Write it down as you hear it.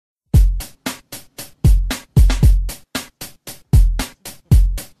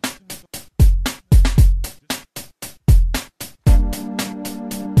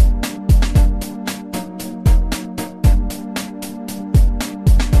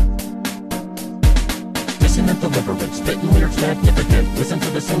deliverance. Spittin' lyrics magnificent. Listen to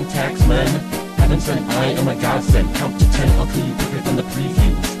the syntax, man. Heaven sent, I am a godsend. Count to 10, I'll kill you quicker than the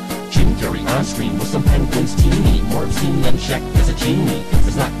previews. Carey on screen with some penguins teeny. More obscene than Shaq is a genie. If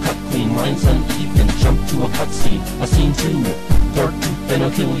it's not cut clean, mine's uneven. Jump to a cutscene, a scene 2. dARKtOOTH, then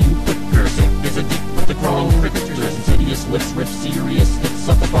I'll kill you quicker. Sick is a dick with the crawling riveters. Insidious lips, rip serious hits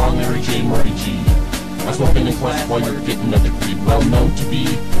up the bong, Mary J, Morty G. I'm smoking in class while you're getting a degree. Well known to be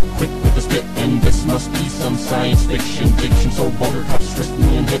quick with the spit, and this must be some science fiction. Diction so vulgar, cops frisked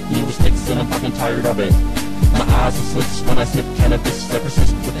me and hit me with sticks, and I'm fucking tired of it. My eyes are slits when I sniff cannabis. I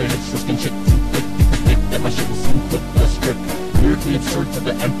persist with their hits, risking shit too quick to predict that my shit will soon flip the script. Lyrically absurd to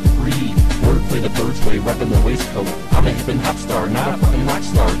the nth degree. Wordplay the bird's way, reppin' the waistcoat. I'm a hippin' hop star, not a fucking rock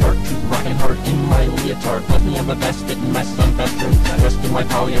star. dARKtOOTH rockin' hard in my leotard. Plus me, I'm the best, spittin' mess on veteran. Dressed in my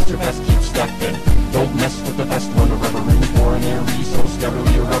polyester vest, keep steppin'. Don't mess with the best one, a reverend coronary, so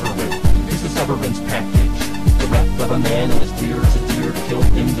sterilely irreverent. Here's the severance package. The wrath of a man and his fear is a deer. Killed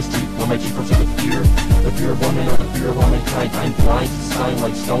in the street while my G with fear. The fear of woman or the fear of womankind. I'm blind to sign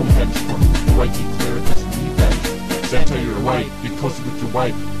like Stonehenge. For who do I declare this revenge? Santa, you're white, get closer with your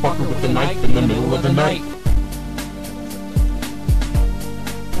wife. Fuck her with the knife in the middle of the night.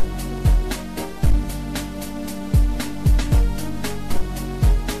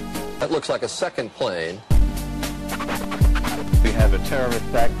 That looks like a second plane. We have a terror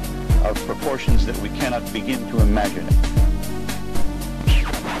attack of proportions that we cannot begin to imagine.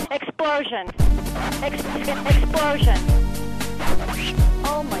 Explosion. Explosion.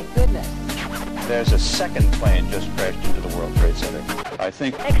 Oh my goodness. There's a second plane just crashed into the World Trade Center. I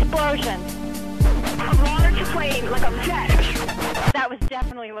think... Explosion. A large plane, like a jet. That was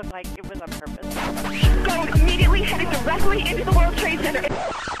definitely looked like it was on purpose. Going immediately headed directly into the World Trade Center.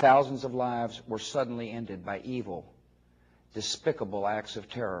 Thousands of lives were suddenly ended by evil, despicable acts of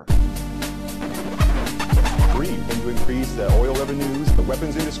terror. Greed, and to increase the oil revenues, the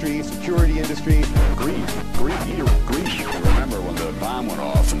weapons industry, security industry. Greed. Remember when the bomb went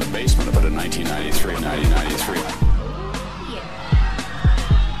off in the basement of it in 1993.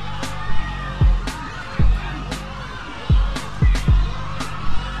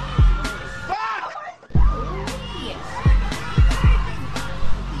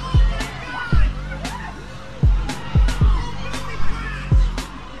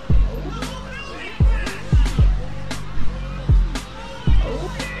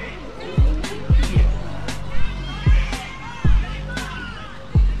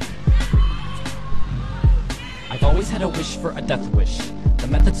 I've always had a wish for a death wish, the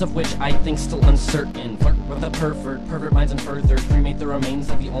methods of which I think still uncertain. Flirt with a pervert minds and further cremate the remains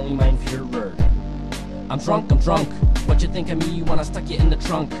of the only mind Führer. I'm drunk, what you think of me when I stuck you in the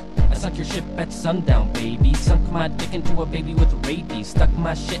trunk? I sunk your ship at sundown, baby. Sunk my dick into a baby with rabies. Stuck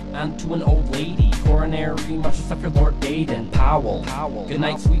my shit onto an old lady. Coronary, much stuff your Lord Gaydon. Powell. Good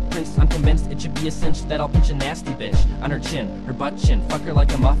night, sweet prince. I'm convinced it should be a cinch that I'll pinch a nasty bitch on her chin, her butt chin. Fuck her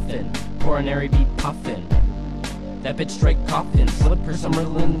like a muffin. Coronary be puffin'. That bitch straight coffin, slip her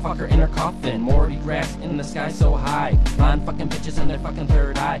Summerlin, fuck her in her coffin. Morty grass in the sky so high, blind fucking bitches in their fucking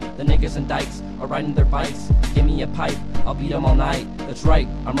third eye. The niggas and dykes are riding their bikes. Give me a pipe, I'll beat them all night. That's right,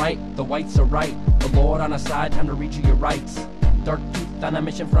 I'm right, the whites are right. The Lord on our side, time to reach you your rights. dARKtOOTH on a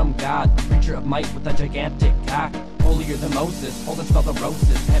mission from God, a preacher of might with a gigantic cock. Holier than Moses, hold and spell the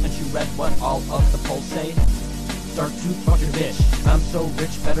roses. Haven't you read what all of the polls say? dARKtOOTH, fuck your bitch. I'm so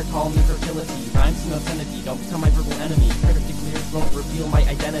rich, better call me fertility. Rhymes no obscenity, don't become my verbal enemy. Cryptic lyrics won't reveal my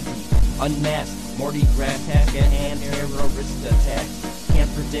identity. Unmasked, Morty grass, hack and terrorist attack.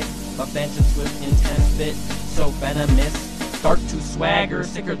 Can't predict, but vengeance swift, intense bit, so venomous. dARKtOOTH swagger,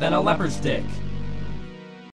 sicker than a leopard's dick.